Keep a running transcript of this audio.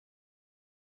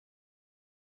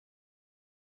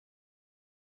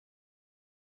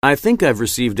I think I've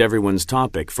received everyone's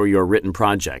topic for your written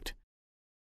project.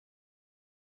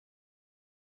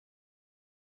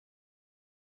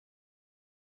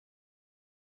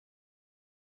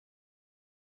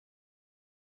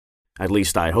 At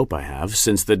least I hope I have,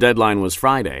 since the deadline was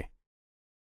Friday.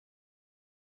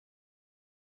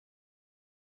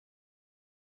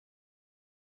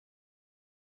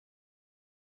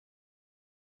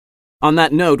 On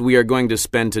that note, we are going to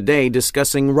spend today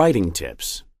discussing writing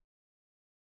tips.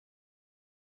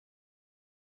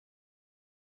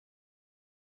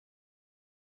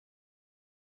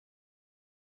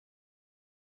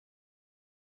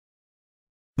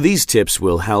 These tips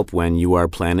will help when you are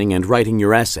planning and writing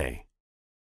your essay.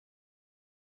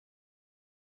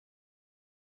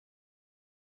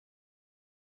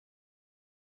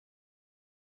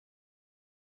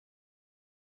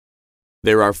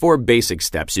 There are 4 basic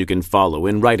steps you can follow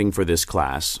in writing for this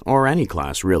class, or any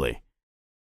class really.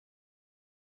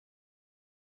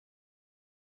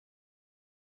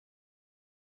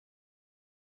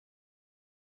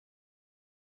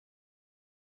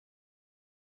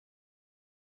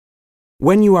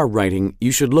 When you are writing,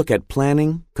 you should look at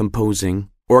planning, composing,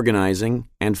 organizing,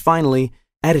 and finally,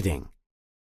 editing.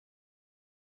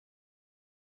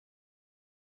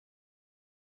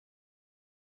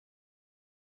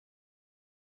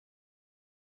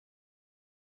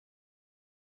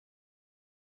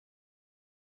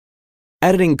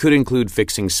 Editing could include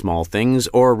fixing small things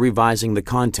or revising the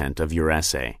content of your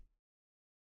essay.